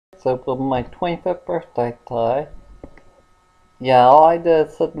So for my 25th birthday today, yeah, all I did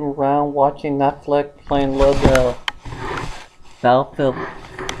is sitting around watching Netflix, playing a little bit of Battlefield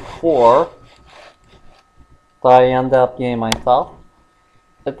 4 that I ended up getting myself.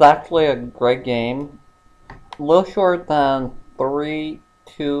 It's actually a great game. A little shorter than 3,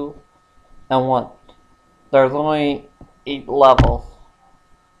 2, and 1. There's only 8 levels.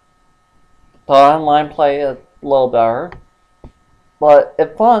 The online play is a little better. But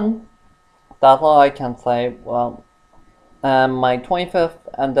it's fun. That's all I can say. Well, and my 25th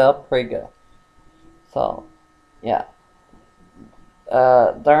ended up pretty good. So, yeah.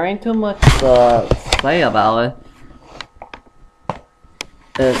 There ain't too much to say about it.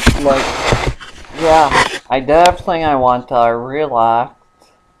 It's like, yeah, I did everything I wanted. I relaxed.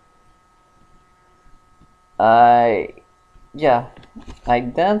 Yeah, I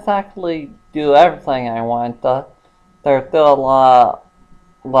didn't actually do everything I wanted. There's still a lot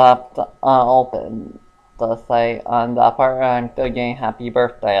left open to say on that part. I'm still getting happy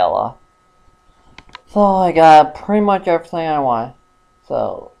birthday a lot. So I got pretty much everything I want.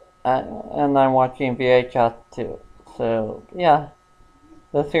 So, and I'm watching VHS too. So, yeah.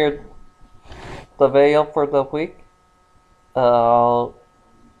 This here's the video for the week. I'll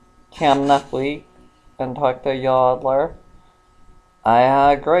come next week and talk to y'all later. I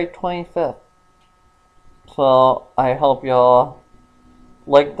had a great 25th. So, I hope y'all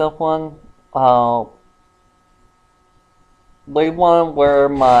like this one. Leave one where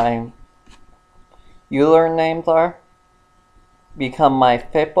my usernames are. Become my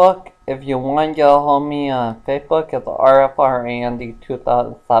Facebook. If you want, get a hold of me on Facebook. It's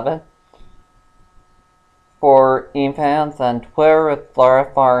RFRAndy2007. For eFans and Twitter, it's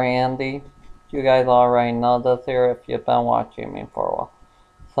RFRAndy. You guys already know this here if you've been watching me for a while.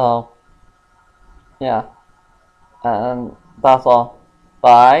 So, yeah. And that's all.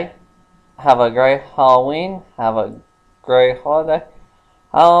 Bye. Have a great Halloween. Have a great holiday.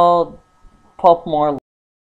 I'll pop more